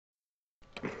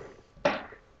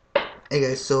Hey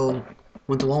guys, so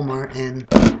went to Walmart and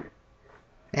I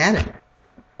had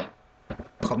it.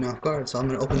 Caught me off guard, so I'm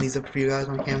gonna open these up for you guys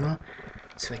on camera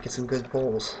so I get some good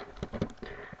pulls.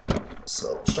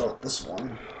 So I'll start with this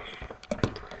one.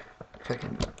 If I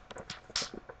can.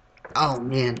 Oh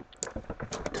man,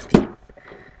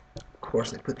 of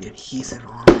course I put the adhesive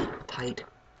on tight.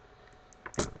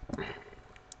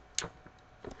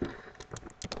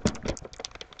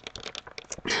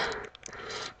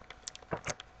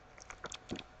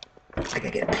 I gotta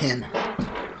get a pin.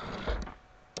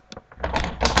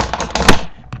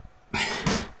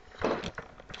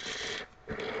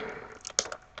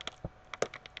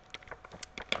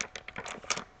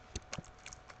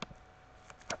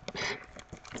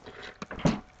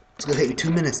 It's gonna take me 2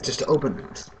 minutes just to open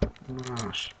this.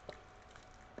 Gosh.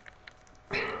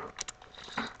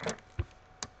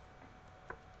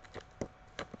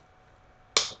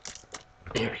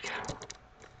 There we go.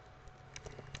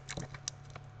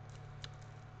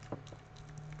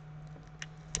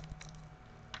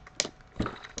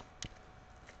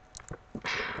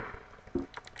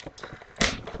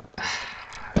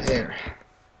 There.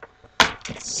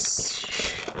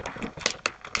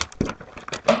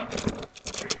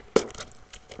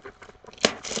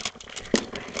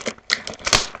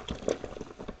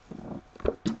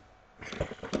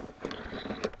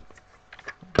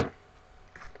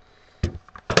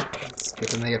 Let's get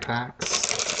the mega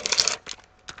packs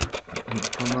and the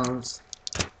promos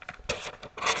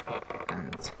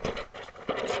and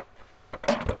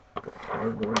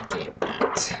cardboard game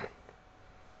mat.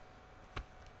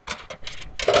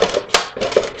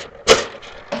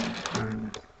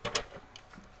 And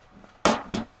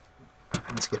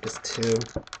let's get this too.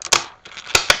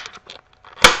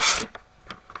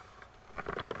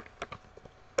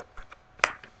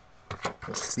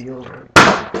 The seal.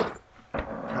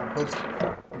 I'm supposed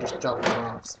to just drop it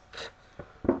off.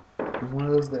 One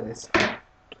of those days.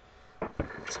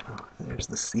 So there's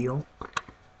the seal.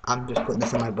 I'm just putting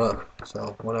this in my book,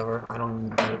 so whatever. I don't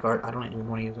even have a card. I don't even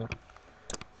want to use it.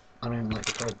 I don't even like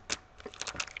the card.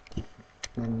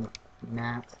 And the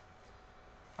mat.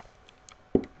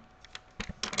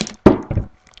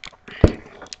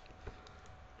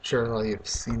 Sure, all you've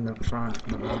seen the front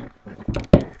and the back, but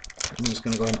I'm just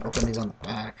gonna go ahead and open these on the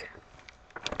back.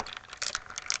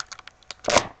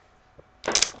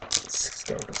 Let's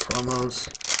start with the promos.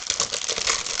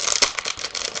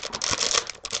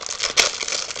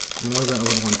 I'm only gonna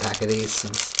open one pack of these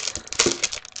since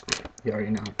you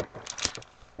already know.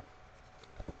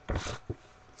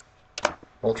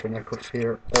 Ultra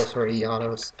Necrophere, Ultra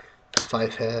Iados,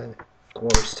 5 head,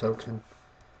 Glorious Token.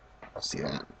 See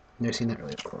that? Never seen that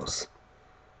really up close.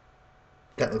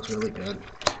 That looks really good.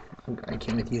 I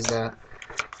can't wait to use that.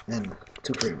 And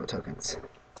 2 Freebo tokens.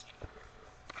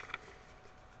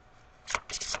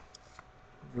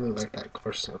 Really like that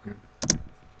Glorious Token.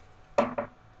 And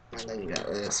then you got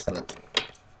this, but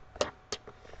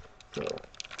so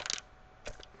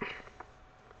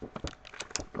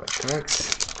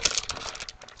packs.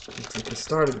 Let's get this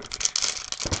started.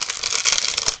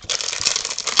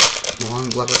 Long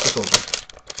blood up the shoulder.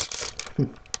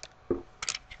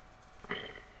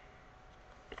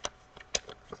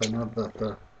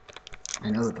 I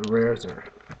know that the rares are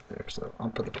there, so I'll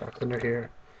put the packs under here.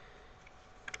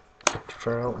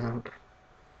 Feral Imp.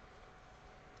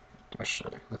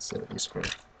 Actually, let's save these for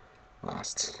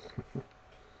last.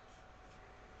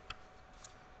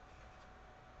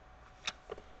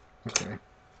 Okay.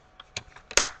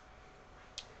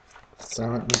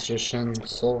 Silent Magician,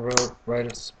 Soul Rope,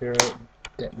 Rite of Spirit,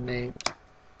 Detonate.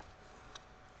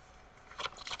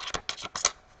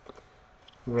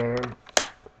 Rare,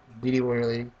 DD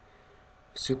Whirly,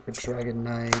 Super Dragon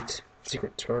Knight,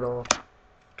 Secret Turtle,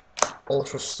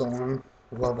 Ultra Storm.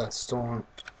 Love that storm.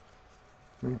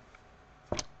 I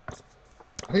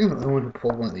think I'm the only one who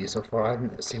pulled one of these so far.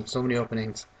 I've seen so many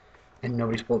openings, and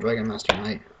nobody's pulled Dragon Master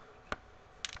Knight.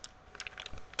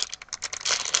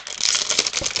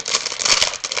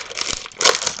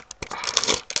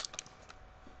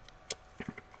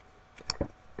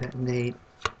 Detonate,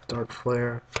 Dark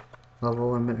Flare,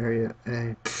 Level Limit Area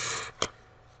A.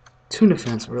 2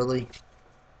 defense, really?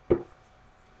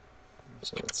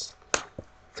 So let's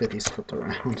get these flipped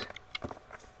around.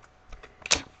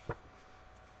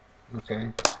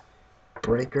 Okay.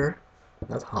 Breaker,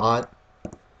 that's hot.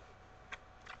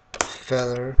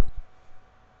 Feather.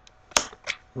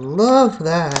 Love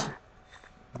that.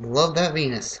 Love that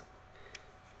Venus.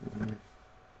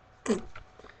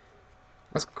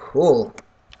 That's cool.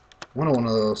 Want one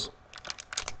of those.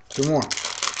 2 more.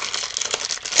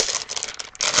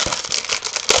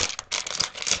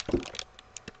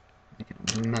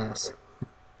 mess.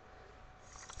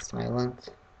 Silent.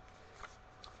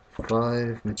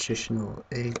 5. Magician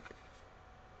 8.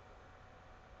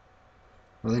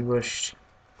 Relinquished.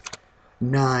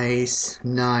 Nice.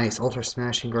 Nice. Ultra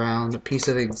Smashing Ground. A piece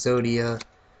of Exodia.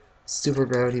 Super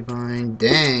Gravity Bind.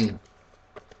 Dang.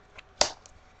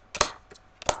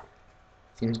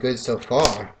 Seems good so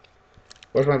far.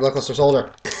 Where's my Blockbuster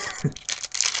Soldier?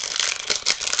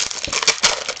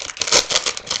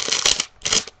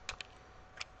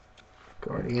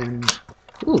 Guardian.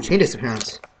 Ooh, Chain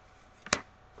Disappearance.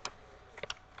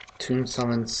 Toon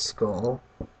Summon Skull.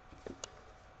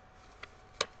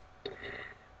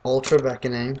 Ultra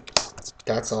Beckoning.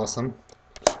 That's awesome.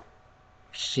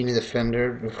 Sheeny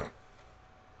Defender.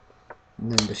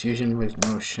 And then Diffusion with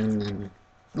Motion. And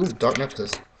ooh, Dark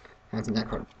Nephthys. Hasn't seen that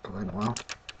card played in a while.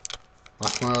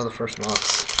 Last one out of the first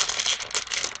box.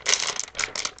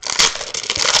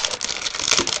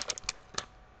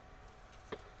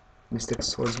 Mystic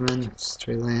Swordsman,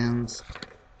 Stray Lands.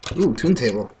 Ooh, Toon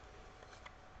Table.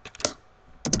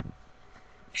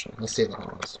 Let's save the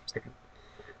hollows. Second.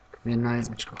 Midnight,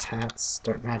 Magical Hats,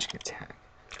 Dark Magic Attack.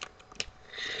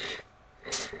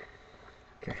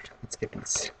 Okay, let's get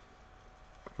these.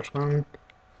 First one,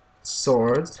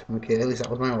 Swords. Okay, at least that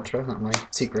was my ultra, not my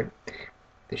secret.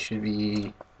 They should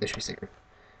be secret.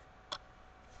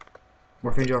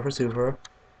 Morphine Jar for Super.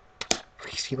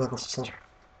 Please keep like a soldier.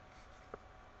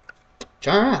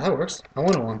 Alright, that works. I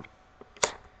wanted one.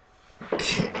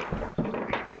 Okay.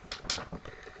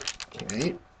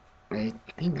 Okay. I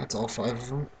think that's all 5 of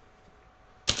them.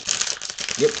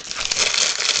 Yep.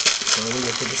 So we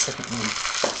get to the second one.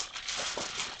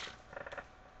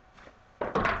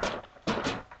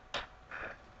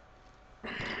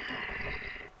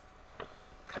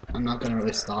 I'm not gonna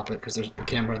really stop it because there's the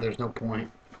camera. There's no point.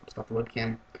 Stop the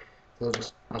webcam. So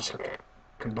I'll just have to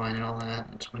combine it all that.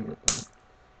 I just want to get it done.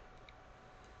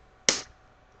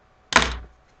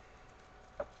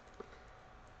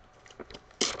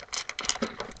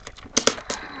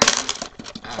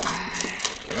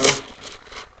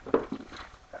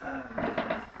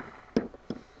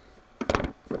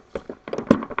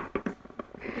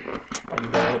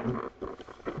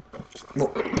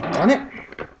 Well, darn it!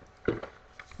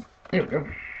 There we go.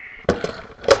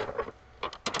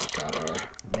 Got our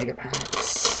mega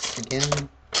packs again.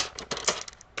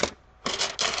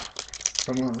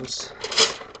 Promos.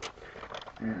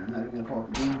 And I'm not even gonna pull up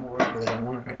the game board because I don't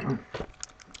want it right now.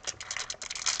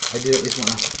 I do at least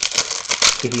want to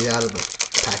get these out of the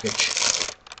package.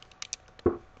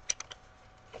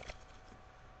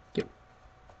 Yep.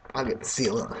 I'll get the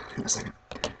seal in a second.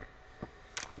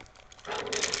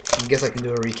 I guess I can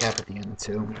do a recap at the end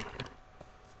too.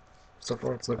 So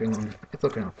far it's looking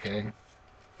okay.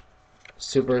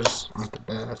 Supers aren't the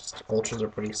best. Ultras are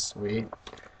pretty sweet.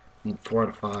 Need 4 out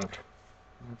of 5.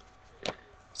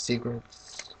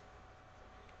 Secrets.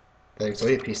 The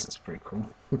Exodia piece is pretty cool.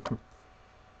 Okay,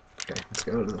 let's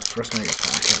go to the first mega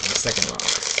pack of the second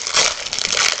box.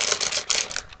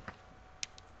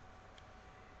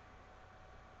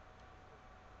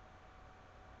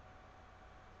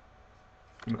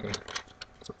 Okay.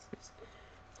 So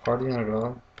Hardly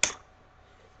Underdog.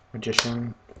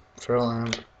 Magician. Feral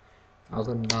Lamp.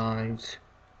 Alden Knives.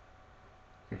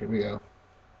 Here we go.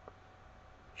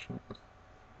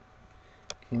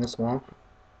 King of the Swamp.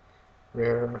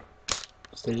 Rare.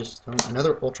 Stages Stone.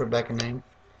 Another Ultra Beckoning.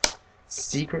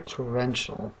 Secret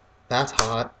Torrential. That's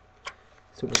hot.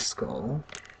 Super Skull.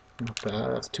 Not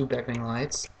bad. That's 2 Beckoning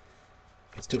Lights.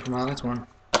 That's 2 for my last one.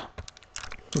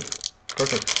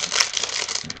 Perfect.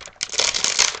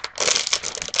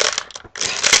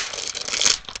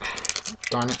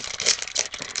 Darn it.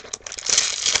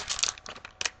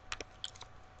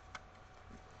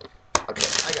 Okay,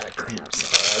 I gotta clean up some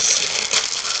of this.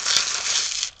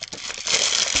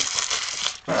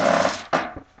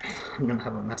 I'm gonna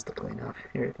have a mess to clean up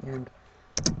here at the end.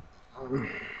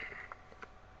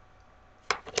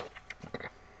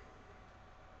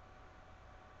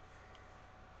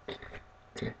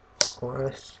 Okay,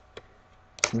 Horus,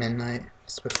 Midnight,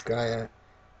 Swift Gaia,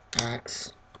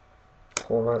 Axe,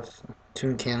 Horus,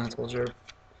 Toon Cannon Soldier,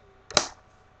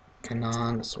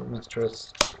 Kanan, the Sword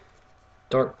Mistress,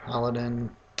 Dark Paladin,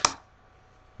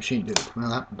 Machine Dude. Well,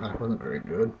 that pack wasn't very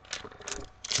good.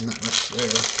 Not much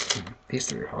there. Piece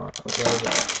 3 hot. Okay.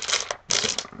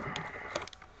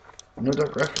 No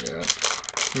Dark Ref yet.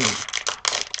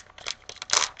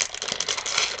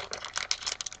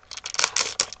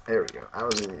 There we go. I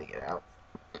was easy to get out.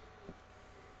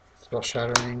 Spell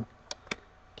Shattering,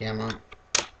 Gamma,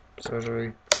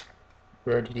 Surgery,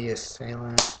 Rarity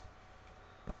Assailant,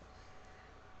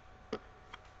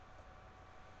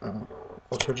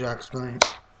 Ultra Jack's Knight,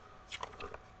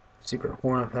 Secret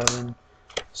Horn of Heaven,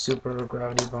 Super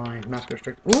Gravity Bind, Master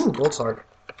Strict. Ooh, Gold Sark.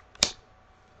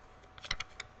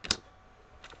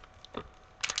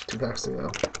 2 packs to go.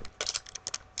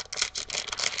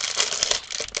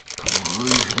 Come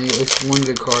on, I need at least one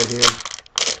good card here.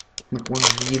 Like one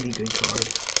really good card.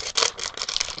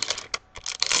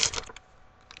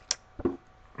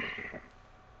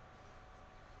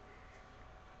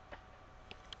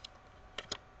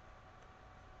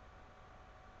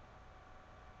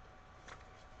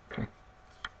 Okay.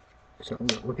 So,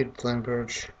 Wicked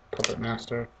Flamberge, Puppet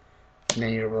Master,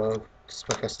 Mayor Bug,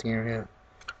 Spellcasting Area,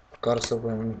 Goddess of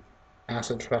Wind,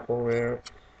 Acid Trapple Rare,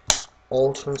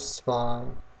 Ultra Spy.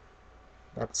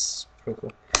 That's pretty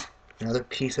cool. Another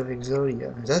piece of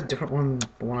Exodia. Is that a different one than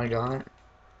the one I got?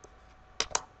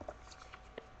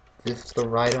 This is the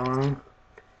right arm.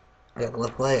 I got the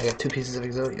left leg. I got 2 pieces of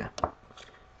Exodia.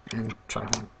 And try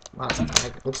home. Wow,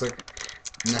 it looks like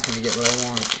I'm not going to get what I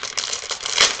want.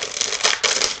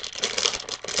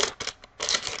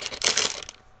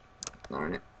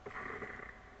 Darn it.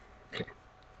 Okay.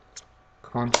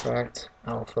 Contract,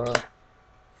 Alpha,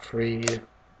 Free,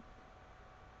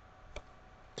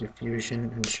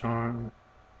 Diffusion, and Charm.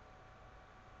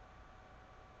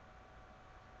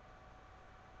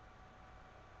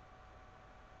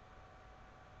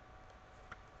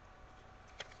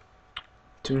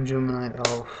 Toon Gemini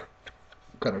Elf.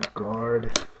 Got a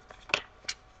Guard.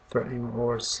 Threatening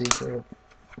or Secret.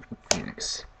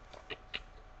 Phoenix.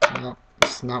 No,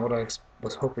 it's not what I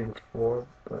was hoping for,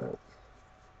 but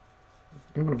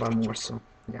I'm gonna buy more, so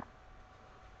yeah,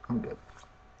 I'm good.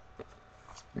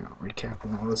 Now,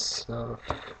 recapping all this stuff.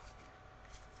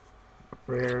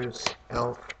 Rares,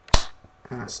 Elf,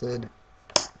 Acid,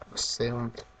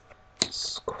 Assailant,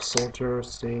 Soldier,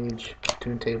 Sage,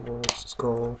 Toon Table,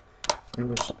 Skull,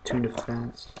 English Toon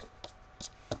Defense,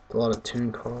 a lot of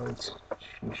Toon cards,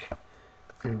 sheesh,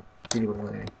 and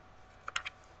DWA.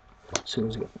 So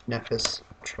we got Nephis,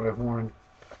 Trihorn,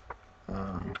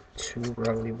 2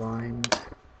 Gravity Bind,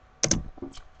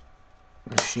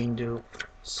 Machine Dupe,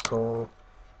 Skull,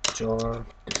 Jar,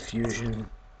 Diffusion,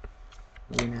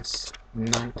 Venus,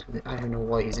 Knight. I don't know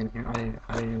why he's in here. I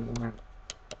didn't even want.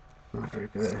 Not very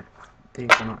good. These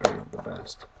are not really the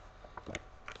best.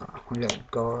 We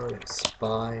got Guard,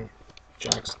 Spy,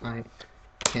 Jack's Knight,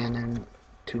 Cannon,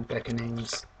 2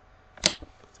 Beckonings,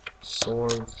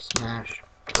 Sword, Smash,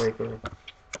 Breaker,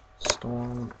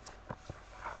 Storm,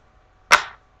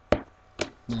 and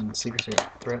then Secret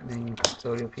Threatening,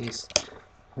 Zodiac Piece,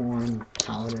 Horn,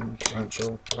 Paladin,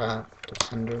 Torrential, Rat,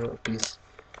 Defender, Piece,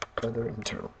 Feather, and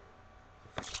Turtle.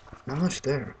 Not much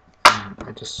there.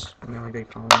 I just really good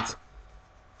comments.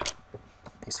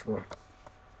 These 4.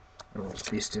 Or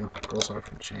these 2. Goals are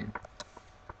from Chain.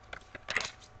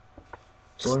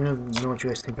 So let me know what you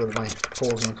guys think of my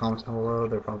polls in the comments down below.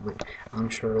 They're probably, I'm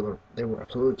sure they were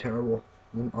absolutely terrible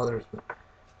than others, but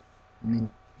I mean,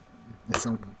 it's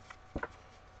something.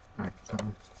 Alright, so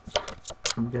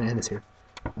I'm gonna end this here.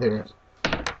 There it is.